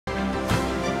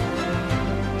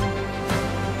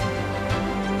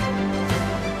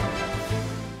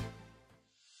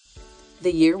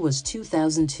The year was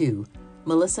 2002.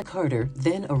 Melissa Carter,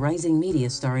 then a rising media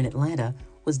star in Atlanta,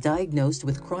 was diagnosed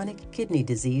with chronic kidney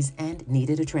disease and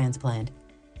needed a transplant.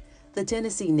 The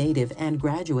Tennessee native and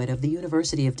graduate of the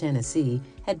University of Tennessee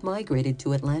had migrated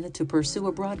to Atlanta to pursue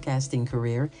a broadcasting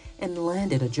career and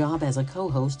landed a job as a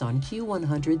co-host on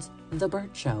Q100's The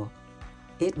Burt Show.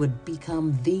 It would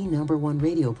become the #1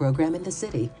 radio program in the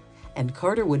city, and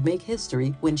Carter would make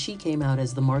history when she came out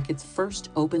as the market's first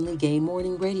openly gay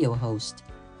morning radio host.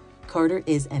 Carter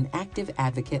is an active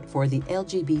advocate for the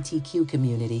LGBTQ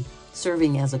community,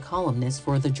 serving as a columnist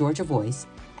for the Georgia Voice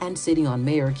and sitting on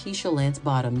Mayor Keisha Lance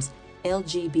Bottoms'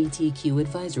 LGBTQ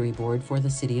Advisory Board for the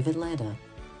City of Atlanta.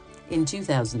 In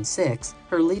 2006,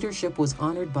 her leadership was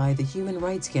honored by the Human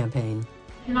Rights Campaign.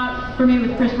 If you're not familiar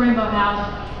with Chris Rainbow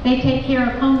House, they take care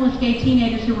of homeless gay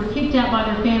teenagers who were kicked out by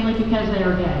their family because they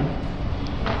are gay.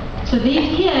 So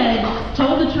these kids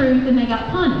told the truth and they got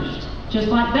punished, just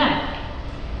like Beck.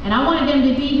 And I wanted them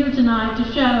to be here tonight to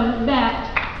show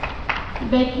that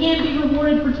they can be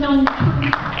rewarded for telling the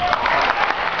truth.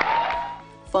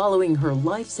 Following her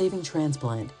life-saving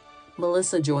transplant,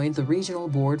 Melissa joined the regional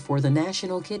board for the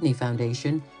National Kidney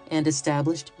Foundation and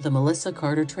established the Melissa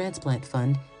Carter Transplant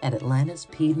Fund at Atlanta's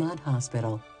Piedmont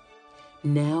Hospital.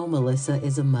 Now Melissa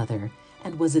is a mother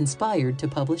and was inspired to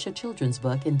publish a children's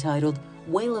book entitled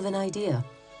Whale of an Idea.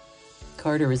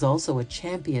 Carter is also a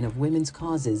champion of women's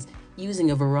causes,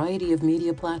 using a variety of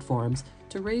media platforms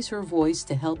to raise her voice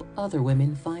to help other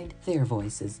women find their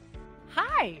voices.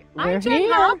 Hi, We're I'm Jen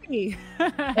here. Hobby.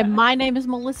 And my name is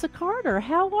Melissa Carter.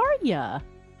 How are ya?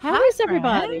 How Hi, is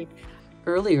everybody?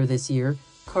 Earlier this year,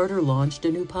 Carter launched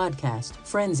a new podcast,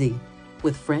 Frenzy,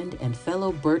 with friend and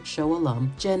fellow Burt Show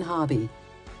alum Jen Hobby.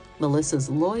 Melissa's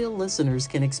loyal listeners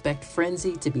can expect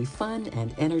Frenzy to be fun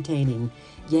and entertaining,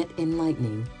 yet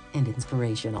enlightening and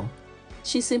inspirational.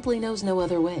 She simply knows no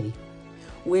other way.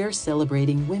 We're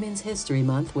celebrating Women's History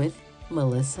Month with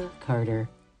Melissa Carter.